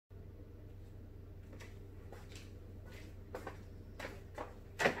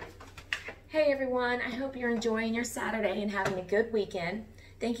Hey everyone, I hope you're enjoying your Saturday and having a good weekend.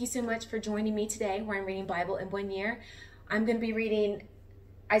 Thank you so much for joining me today where I'm reading Bible in 1 year. I'm going to be reading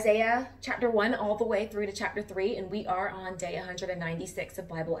Isaiah chapter 1 all the way through to chapter 3, and we are on day 196 of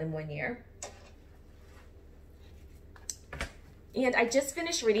Bible in 1 year. And I just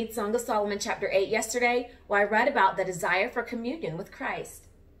finished reading Song of Solomon chapter 8 yesterday, where I read about the desire for communion with Christ.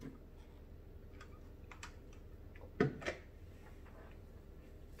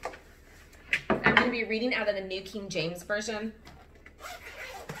 I'm going to be reading out of the New King James Version.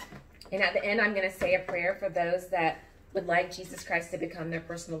 And at the end, I'm going to say a prayer for those that would like Jesus Christ to become their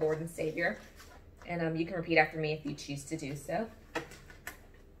personal Lord and Savior. And you can repeat after me if you choose to do so.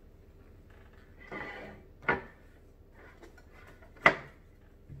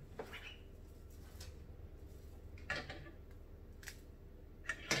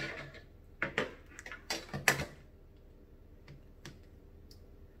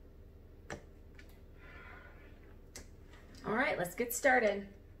 All right, let's get started.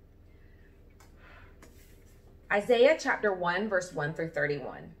 Isaiah chapter 1, verse 1 through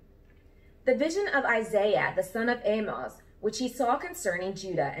 31. The vision of Isaiah, the son of Amoz, which he saw concerning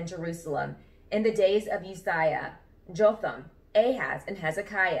Judah and Jerusalem in the days of Uzziah, Jotham, Ahaz, and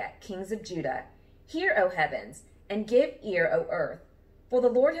Hezekiah, kings of Judah. Hear, O heavens, and give ear, O earth. For the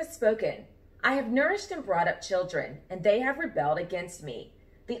Lord has spoken. I have nourished and brought up children, and they have rebelled against me.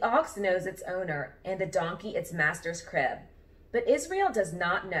 The ox knows its owner, and the donkey its master's crib. But Israel does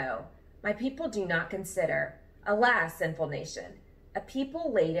not know. My people do not consider. Alas, sinful nation, a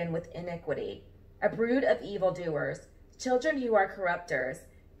people laden with iniquity, a brood of evildoers, children who are corrupters.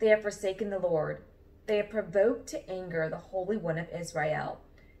 They have forsaken the Lord. They have provoked to anger the Holy One of Israel.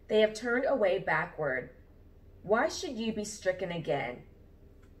 They have turned away backward. Why should you be stricken again?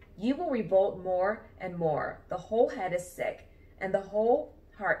 You will revolt more and more. The whole head is sick, and the whole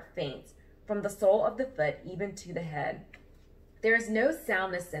heart faints, from the sole of the foot even to the head. There is no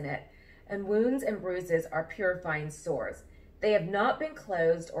soundness in it, and wounds and bruises are purifying sores. They have not been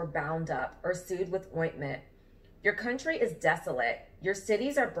closed or bound up or sewed with ointment. Your country is desolate. Your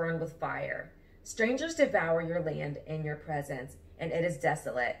cities are burned with fire. Strangers devour your land in your presence, and it is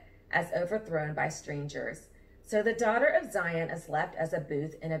desolate, as overthrown by strangers. So the daughter of Zion is left as a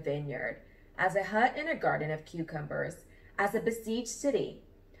booth in a vineyard, as a hut in a garden of cucumbers, as a besieged city.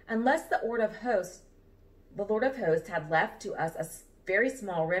 Unless the Lord of hosts had left to us a very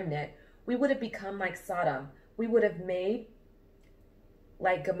small remnant, we would have become like Sodom. We would have made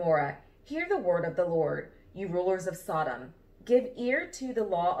like Gomorrah. Hear the word of the Lord, you rulers of Sodom. Give ear to the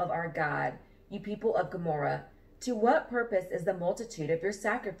law of our God, you people of Gomorrah. To what purpose is the multitude of your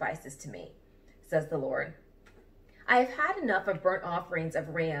sacrifices to me, says the Lord. I have had enough of burnt offerings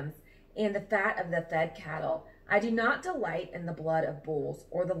of rams and the fat of the fed cattle. I do not delight in the blood of bulls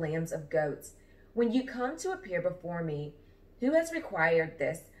or the lambs of goats. When you come to appear before me, who has required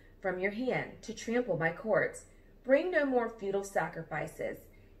this from your hand, to trample my courts? Bring no more futile sacrifices.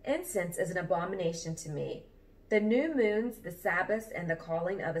 Incense is an abomination to me. The new moons, the Sabbaths, and the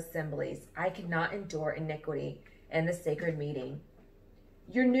calling of assemblies, I cannot endure iniquity and the sacred meeting.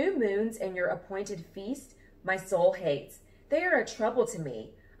 Your new moons and your appointed feast, my soul hates. They are a trouble to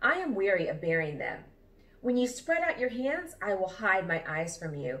me. I am weary of bearing them. When you spread out your hands, I will hide my eyes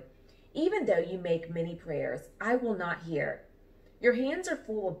from you. Even though you make many prayers, I will not hear. Your hands are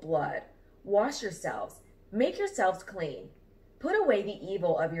full of blood. Wash yourselves. Make yourselves clean. Put away the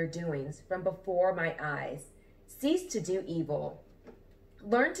evil of your doings from before my eyes. Cease to do evil.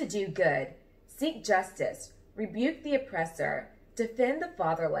 Learn to do good. Seek justice. Rebuke the oppressor. Defend the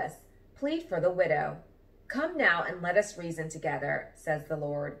fatherless. Plead for the widow. Come now and let us reason together, says the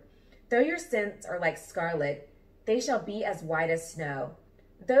Lord. Though your sins are like scarlet, they shall be as white as snow.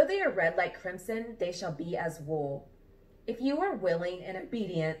 Though they are red like crimson, they shall be as wool. If you are willing and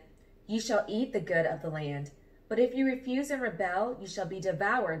obedient, you shall eat the good of the land. But if you refuse and rebel, you shall be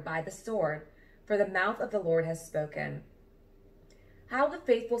devoured by the sword, for the mouth of the Lord has spoken. How the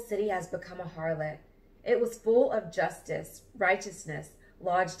faithful city has become a harlot. It was full of justice, righteousness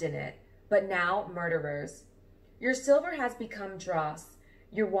lodged in it, but now murderers. Your silver has become dross,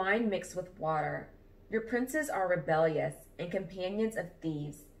 your wine mixed with water. Your princes are rebellious and companions of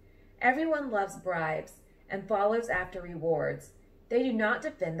thieves. Everyone loves bribes and follows after rewards. They do not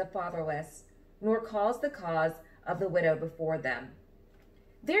defend the fatherless, nor calls the cause of the widow before them.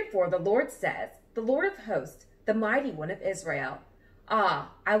 Therefore the Lord says, the Lord of hosts, the mighty one of Israel,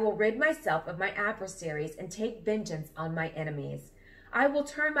 Ah, I will rid myself of my adversaries and take vengeance on my enemies. I will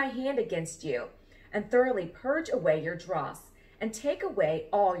turn my hand against you and thoroughly purge away your dross and take away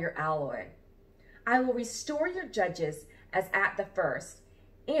all your alloy. I will restore your judges as at the first,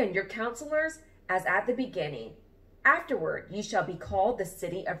 and your counselors as at the beginning. Afterward you shall be called the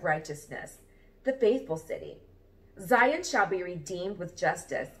city of righteousness, the faithful city. Zion shall be redeemed with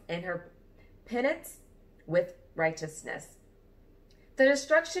justice, and her penance with righteousness. The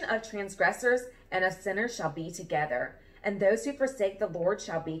destruction of transgressors and of sinners shall be together, and those who forsake the Lord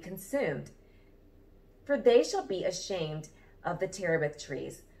shall be consumed. For they shall be ashamed of the terebinth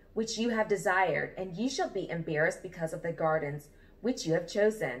trees, which you have desired, and you shall be embarrassed because of the gardens which you have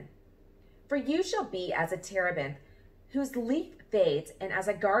chosen. For you shall be as a terebinth whose leaf fades, and as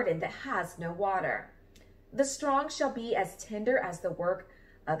a garden that has no water. The strong shall be as tender as the work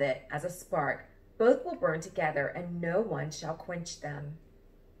of it, as a spark. Both will burn together, and no one shall quench them.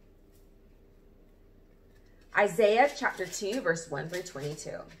 Isaiah chapter 2, verse 1 through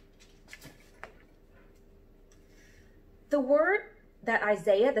 22. The word that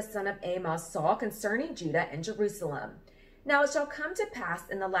Isaiah the son of Amos saw concerning Judah and Jerusalem. Now it shall come to pass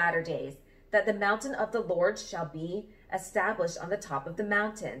in the latter days that the mountain of the Lord shall be established on the top of the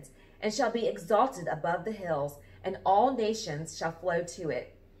mountains, and shall be exalted above the hills, and all nations shall flow to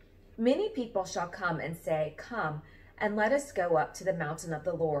it. Many people shall come and say, Come, and let us go up to the mountain of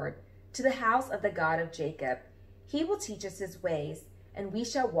the Lord, to the house of the God of Jacob. He will teach us his ways, and we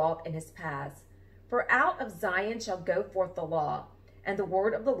shall walk in his paths. For out of Zion shall go forth the law, and the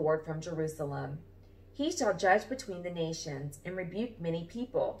word of the Lord from Jerusalem. He shall judge between the nations, and rebuke many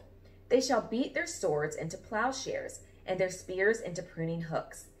people. They shall beat their swords into plowshares, and their spears into pruning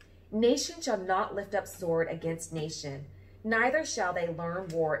hooks. Nation shall not lift up sword against nation, neither shall they learn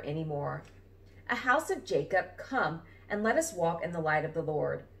war any more. A house of Jacob, come, and let us walk in the light of the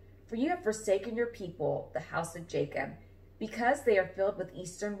Lord. For you have forsaken your people, the house of Jacob, because they are filled with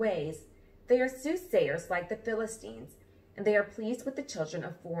eastern ways. They are soothsayers like the Philistines, and they are pleased with the children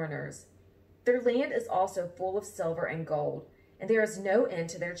of foreigners. Their land is also full of silver and gold, and there is no end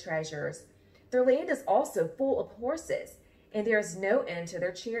to their treasures. Their land is also full of horses, and there is no end to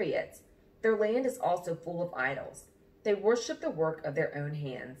their chariots. Their land is also full of idols. They worship the work of their own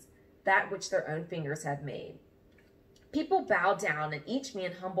hands, that which their own fingers have made. People bow down, and each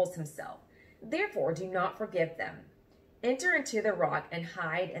man humbles himself. Therefore do not forgive them. Enter into the rock and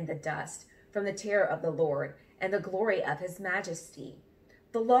hide in the dust from the terror of the Lord and the glory of his majesty.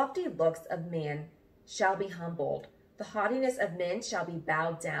 The lofty looks of man shall be humbled. The haughtiness of men shall be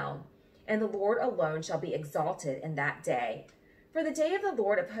bowed down, and the Lord alone shall be exalted in that day. For the day of the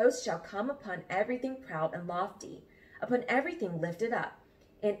Lord of hosts shall come upon everything proud and lofty, upon everything lifted up,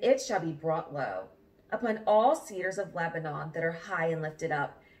 and it shall be brought low, upon all cedars of Lebanon that are high and lifted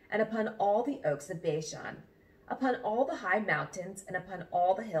up, and upon all the oaks of Bashan, upon all the high mountains, and upon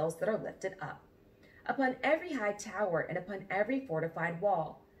all the hills that are lifted up, upon every high tower, and upon every fortified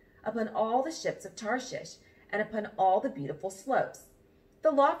wall, upon all the ships of Tarshish, and upon all the beautiful slopes.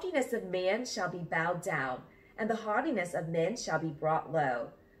 The loftiness of man shall be bowed down, and the haughtiness of men shall be brought low.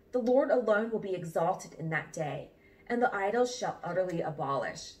 The Lord alone will be exalted in that day, and the idols shall utterly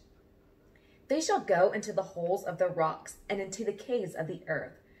abolish. They shall go into the holes of the rocks, and into the caves of the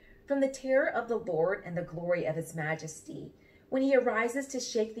earth, from the terror of the Lord and the glory of his majesty, when he arises to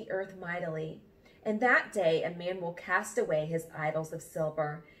shake the earth mightily. In that day a man will cast away his idols of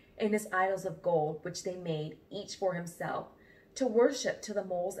silver, and his idols of gold, which they made, each for himself, to worship to the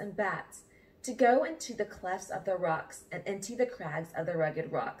moles and bats, to go into the clefts of the rocks, and into the crags of the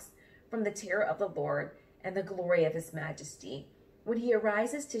rugged rocks, from the terror of the Lord and the glory of his majesty, when he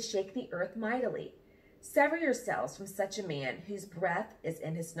arises to shake the earth mightily. Sever yourselves from such a man whose breath is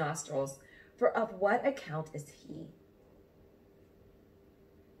in his nostrils, for of what account is he?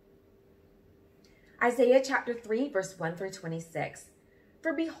 Isaiah chapter 3, verse 1 through 26.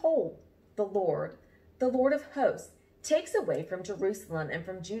 For behold, the Lord of hosts, takes away from Jerusalem and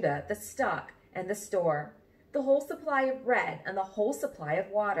from Judah the stock and the store, the whole supply of bread and the whole supply of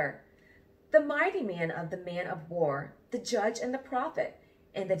water. The mighty man of the man of war, the judge and the prophet,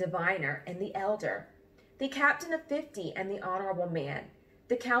 and the diviner and the elder, the captain of 50 and the honorable man,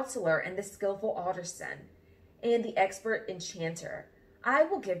 the counselor and the skillful artisan, and the expert enchanter. I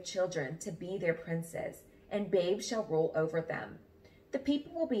will give children to be their princes, and babes shall rule over them. The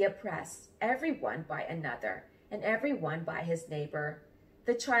people will be oppressed, every one by another, and every one by his neighbor.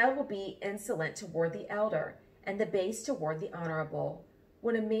 The child will be insolent toward the elder, and the base toward the honorable.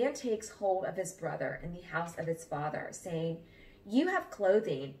 When a man takes hold of his brother in the house of his father, saying, You have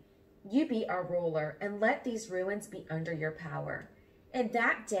clothing, you be our ruler, and let these ruins be under your power. In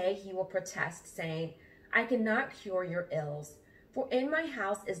that day he will protest, saying, I cannot cure your ills, for in my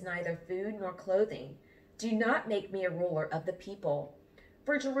house is neither food nor clothing. Do not make me a ruler of the people.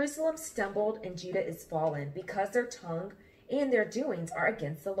 For Jerusalem stumbled and Judah is fallen, because their tongue and their doings are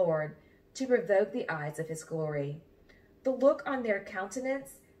against the Lord, to provoke the eyes of his glory. The look on their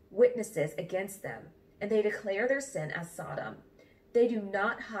countenance witnesses against them, and they declare their sin as Sodom. They do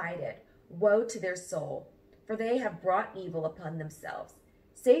not hide it. Woe to their soul, for they have brought evil upon themselves.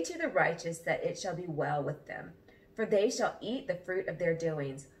 Say to the righteous that it shall be well with them, for they shall eat the fruit of their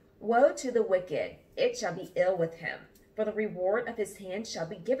doings. Woe to the wicked, it shall be ill with him, for the reward of his hand shall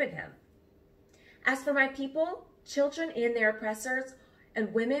be given him. As for my people, children and their oppressors,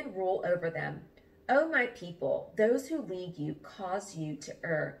 and women rule over them. O my people, those who lead you cause you to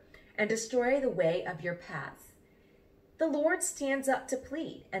err, and destroy the way of your paths. The Lord stands up to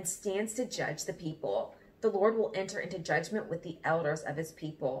plead, and stands to judge the people. The Lord will enter into judgment with the elders of his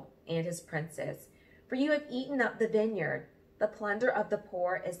people and his princes. For you have eaten up the vineyard. The plunder of the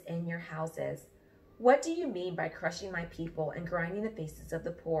poor is in your houses. What do you mean by crushing my people and grinding the faces of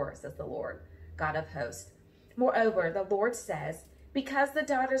the poor, says the Lord, God of hosts? Moreover, the Lord says, because the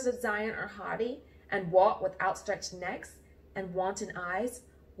daughters of Zion are haughty, and walk with outstretched necks and wanton eyes,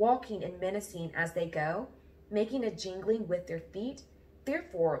 walking and menacing as they go, making a jingling with their feet,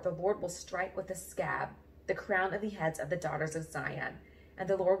 therefore the Lord will strike with a scab the crown of the heads of the daughters of Zion, and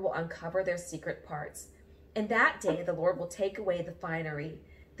the Lord will uncover their secret parts. In that day the Lord will take away the finery,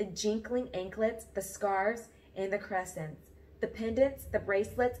 the jingling anklets, the scarves, and the crescents, the pendants, the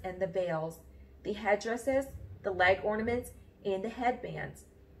bracelets, and the veils, the headdresses, the leg ornaments, and the headbands,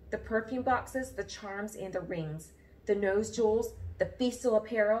 the perfume boxes, the charms, and the rings, the nose jewels, the festal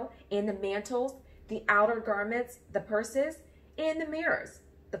apparel, and the mantles, the outer garments, the purses, and the mirrors,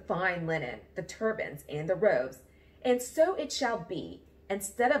 the fine linen, the turbans, and the robes. And so it shall be.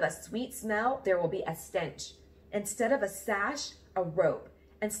 Instead of a sweet smell, there will be a stench. Instead of a sash, a rope.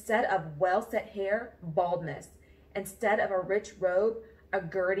 Instead of well-set hair, baldness. Instead of a rich robe, a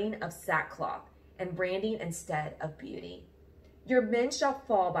girding of sackcloth, and branding instead of beauty. Your men shall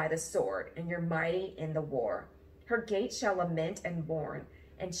fall by the sword, and your mighty in the war. Her gates shall lament and mourn,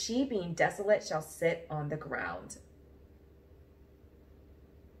 and she being desolate shall sit on the ground.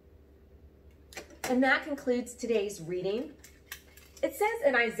 And that concludes today's reading. It says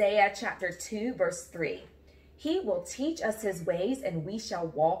in Isaiah chapter 2, verse 3, he will teach us his ways, and we shall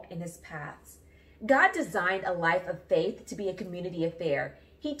walk in his paths. God designed a life of faith to be a community affair.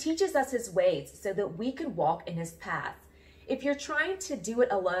 He teaches us his ways so that we can walk in his paths. If you're trying to do it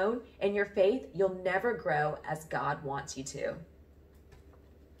alone in your faith, you'll never grow as God wants you to.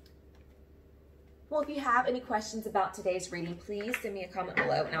 Well, if you have any questions about today's reading, please send me a comment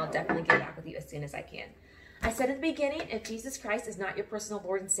below, and I'll definitely get back with you as soon as I can. I said at the beginning, if Jesus Christ is not your personal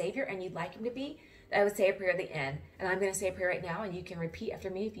Lord and Savior and you'd like him to be, I would say a prayer at the end. And I'm going to say a prayer right now, and you can repeat after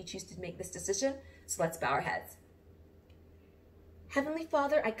me if you choose to make this decision. So let's bow our heads. Heavenly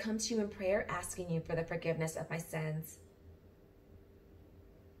Father, I come to you in prayer asking you for the forgiveness of my sins.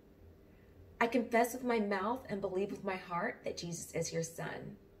 I confess with my mouth and believe with my heart that Jesus is your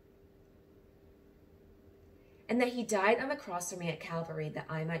Son, and that he died on the cross for me at Calvary that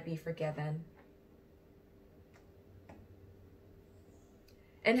I might be forgiven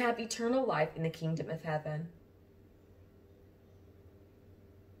and have eternal life in the kingdom of heaven.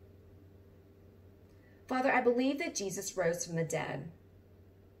 Father, I believe that Jesus rose from the dead.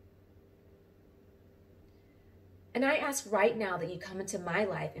 And I ask right now that you come into my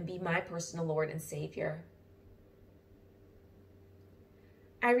life and be my personal Lord and Savior.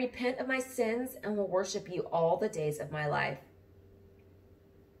 I repent of my sins and will worship you all the days of my life.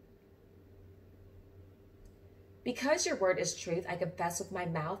 Because your word is truth, I confess with my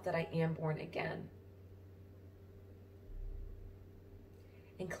mouth that I am born again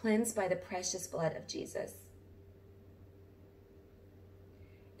and cleansed by the precious blood of Jesus.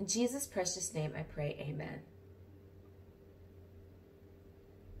 In Jesus' precious name I pray, amen.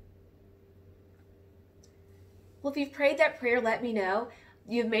 Well, if you've prayed that prayer, let me know.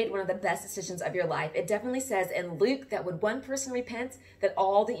 You've made one of the best decisions of your life. It definitely says in Luke that when one person repents, that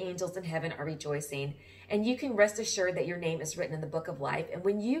all the angels in heaven are rejoicing. And you can rest assured that your name is written in the book of life. And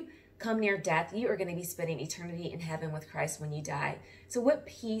when you come near death, you are going to be spending eternity in heaven with Christ when you die. So what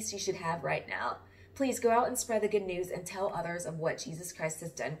peace you should have right now. Please go out and spread the good news and tell others of what Jesus Christ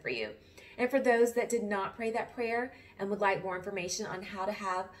has done for you. And for those that did not pray that prayer and would like more information on how to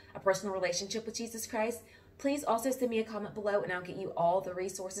have a personal relationship with Jesus Christ, please also send me a comment below and I'll get you all the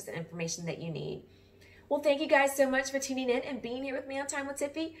resources and information that you need. Well, thank you guys so much for tuning in and being here with me on Time with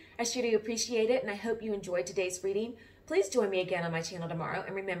Tiffy. I sure do appreciate it, and I hope you enjoyed today's reading. Please join me again on my channel tomorrow,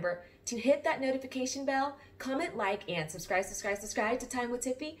 and remember to hit that notification bell, comment, like, and subscribe to Time with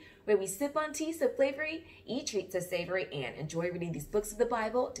Tiffy, where we sip on tea so flavory, eat treats so savory, and enjoy reading these books of the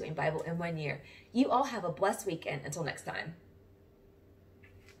Bible, doing Bible in 1 year. You all have a blessed weekend. Until next time.